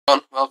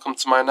welcome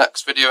to my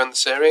next video in the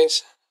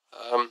series.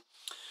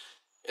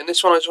 In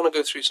this one I just want to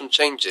go through some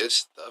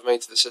changes that I've made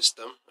to the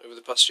system over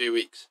the past few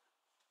weeks.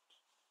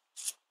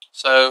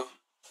 So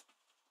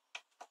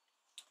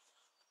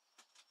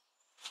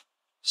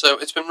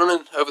it's been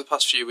running over the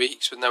past few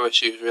weeks with no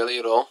issues really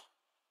at all.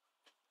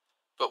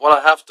 But what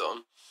I have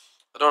done,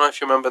 I don't know if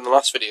you remember in the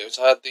last videos,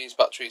 I had these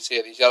batteries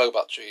here, these yellow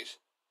batteries.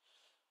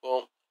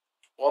 Well,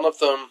 one of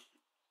them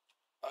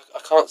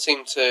I can't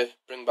seem to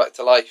bring back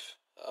to life.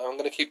 I'm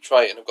going to keep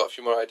trying, I've got a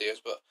few more ideas,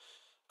 but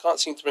I can't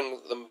seem to bring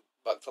them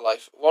back to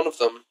life. One of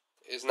them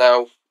is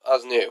now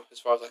as new, as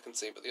far as I can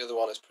see, but the other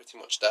one is pretty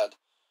much dead.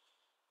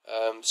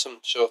 Some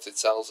shorted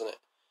cells in it.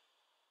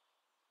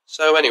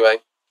 So anyway,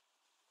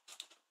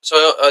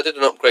 I did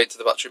an upgrade to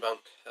the battery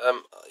bank.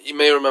 You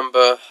may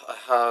remember I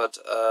had,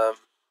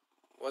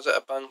 was it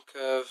a bank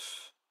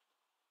of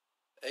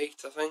 8,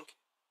 I think?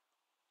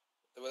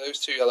 There were those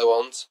 2 yellow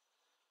ones,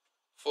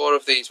 4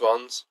 of these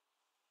ones,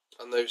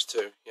 and those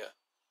 2, yeah.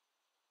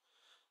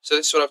 So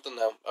this is what I've done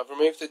now. I've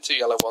removed the 2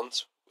 yellow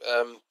ones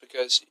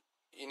because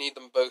you need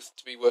them both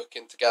to be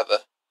working together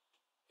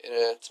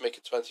to make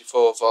a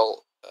 24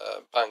 volt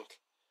bank.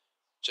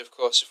 Which of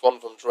course, if one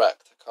of them's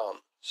wrecked, I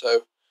can't.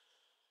 So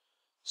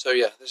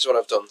yeah, this is what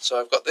I've done.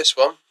 So I've got this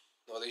one,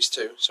 or these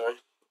 2, sorry.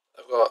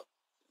 I've got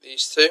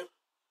these 2,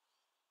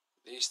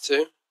 these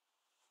 2,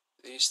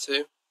 these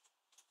 2,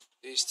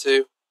 these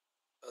 2,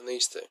 and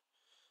these 2.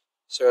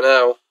 So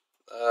now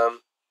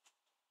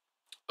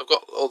I've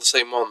got all the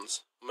same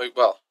ones.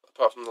 Well,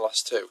 apart from the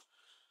last 2.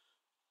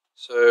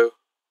 So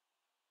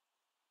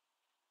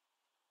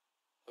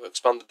I've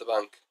expanded the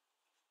bank.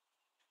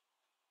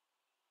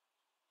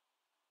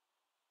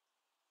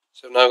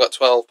 So I've now got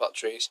 12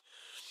 batteries.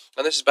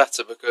 And this is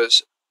better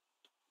because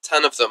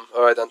 10 of them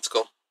are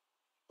identical.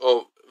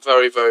 Or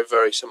very, very,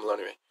 very similar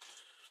anyway.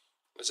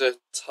 There's a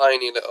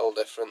tiny little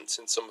difference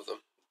in some of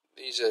them.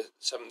 These are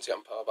 70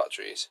 amp hour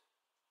batteries.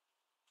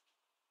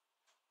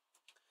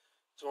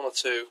 There's 1 or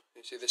 2.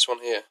 You see this one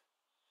here.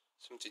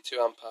 72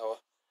 amp hour,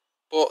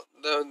 but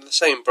they're the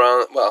same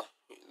brand. Well,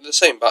 the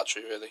same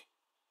battery really.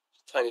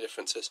 Tiny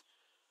differences.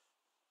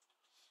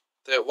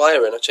 The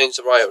wiring, I changed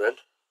the wiring.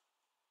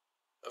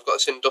 I've got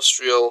this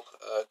industrial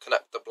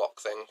connector block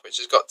thing, which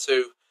has got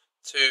two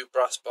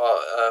brass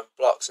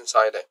blocks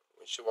inside it,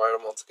 which should wire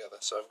them all together.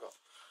 So I've got,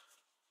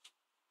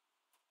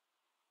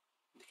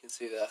 you can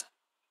see there,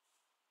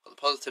 got the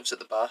positives at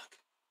the back,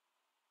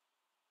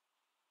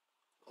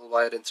 all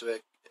wired into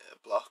a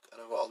block,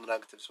 and I've got all the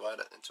negatives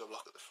wired into a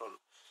block at the front,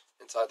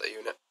 inside that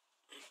unit.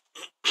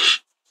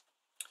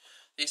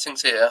 These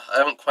things here, I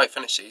haven't quite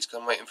finished these because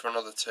I'm waiting for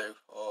another 2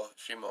 or a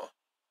few more.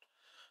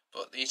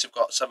 But these have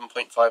got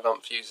 7.5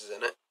 amp fuses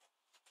in them.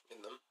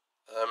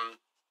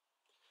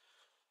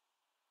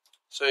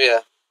 So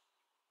yeah,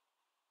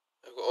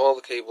 I've got all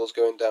the cables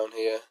going down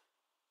here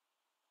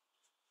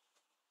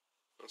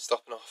and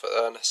stopping off at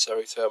the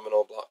necessary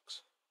terminal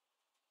blocks.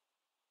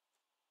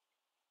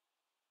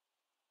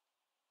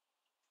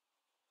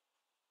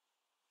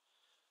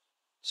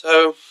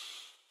 So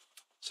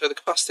the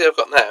capacity I've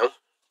got now,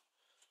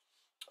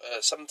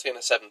 70 and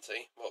a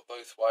 70, but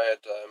both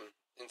wired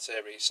in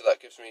series, so that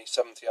gives me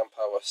 70 amp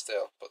hour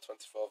still, but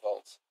 24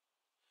 volts.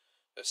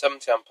 So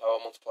 70 amp hour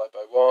multiplied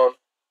by 1,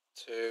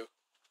 2,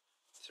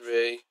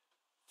 3,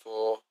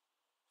 4,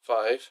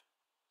 5,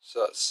 so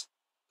that's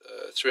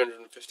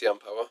 350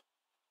 amp hour.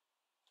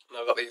 And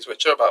I've got these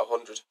which are about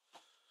 100.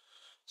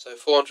 So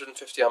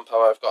 450 amp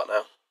hour I've got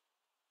now.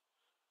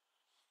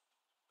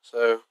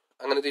 So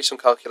I'm going to do some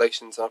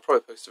calculations and I'll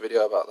probably post a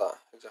video about that,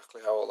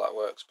 exactly how all that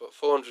works. But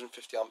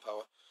 450 amp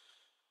hour,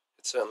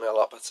 it's certainly a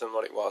lot better than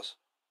what it was.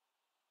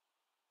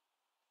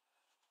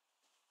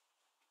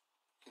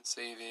 You can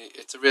see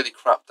it's a really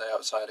crap day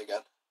outside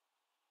again.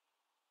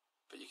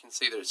 But you can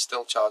see that it's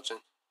still charging.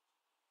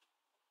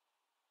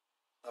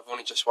 I've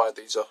only just wired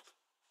these up.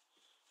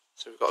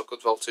 So we've got a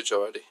good voltage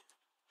already.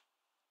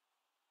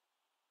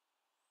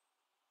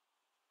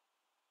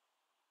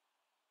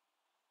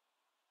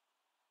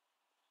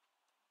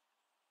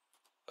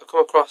 I've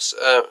come across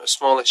a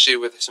small issue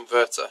with this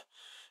inverter.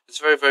 It's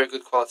a very, very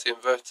good quality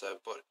inverter,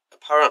 but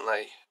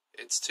apparently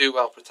it's too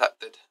well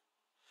protected.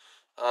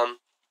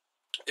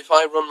 If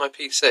I run my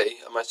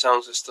PC and my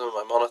sound system and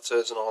my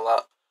monitors and all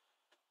that,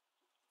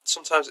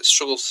 sometimes it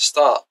struggles to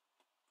start.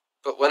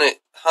 But when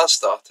it has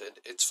started,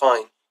 it's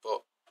fine.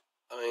 But,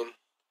 I mean,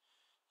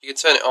 you can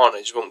turn it on,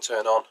 it just won't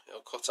turn on.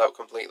 It'll cut out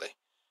completely.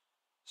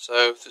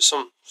 So there's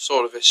some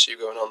sort of issue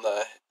going on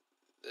there.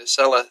 The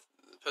seller,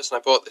 the person I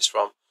bought this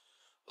from,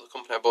 the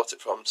company I bought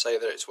it from, say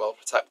that it's well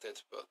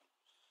protected, but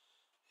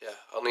yeah,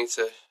 I'll need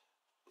to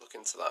look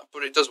into that.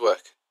 But it does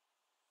work.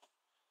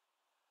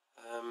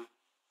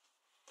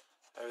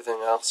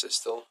 Everything else is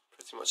still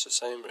pretty much the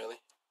same,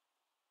 really.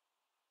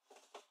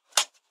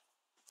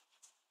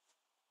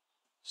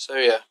 So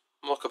yeah,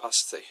 more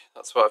capacity.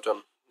 That's what I've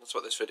done. That's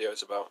what this video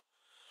is about.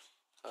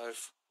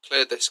 I've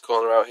cleared this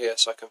corner out here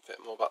so I can fit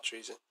more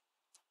batteries in.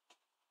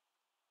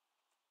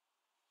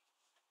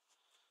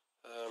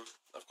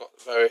 I've got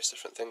various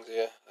different things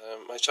here.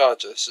 My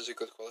charger, this is a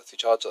good quality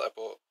charger that I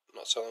bought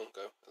not so long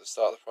ago at the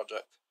start of the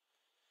project.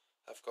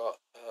 I've got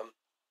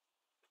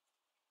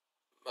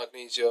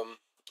magnesium,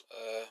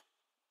 I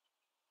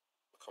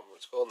can't remember what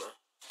it's called now.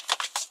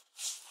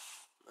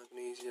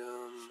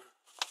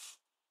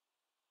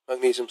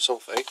 Magnesium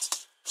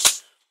sulfate.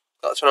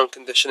 That's when I'm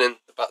conditioning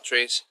the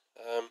batteries.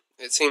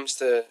 It seems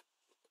to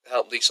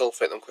help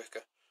desulfate them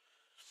quicker.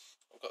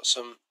 I've got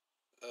some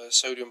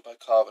sodium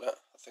bicarbonate,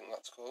 I think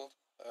that's called.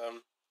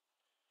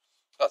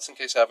 That's in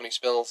case I have any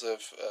spills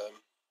of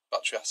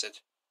battery acid.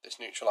 This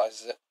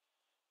neutralises it.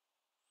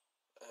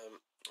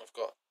 I've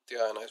got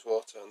deionised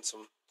water and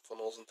some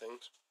funnels and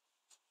things.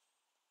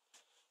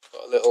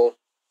 Got a little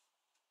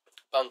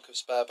bank of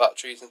spare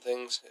batteries and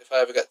things. If I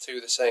ever get two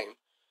the same,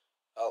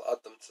 I'll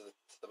add them to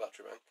the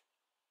battery bank.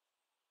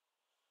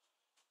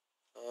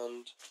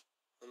 And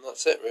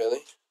that's it really.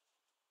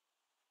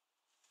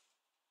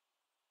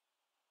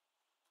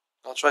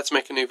 I'll try to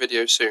make a new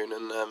video soon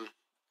and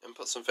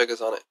put some figures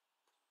on it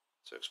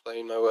to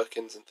explain my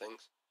workings and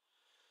things.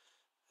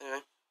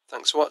 Anyway,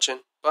 thanks for watching.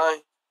 Bye.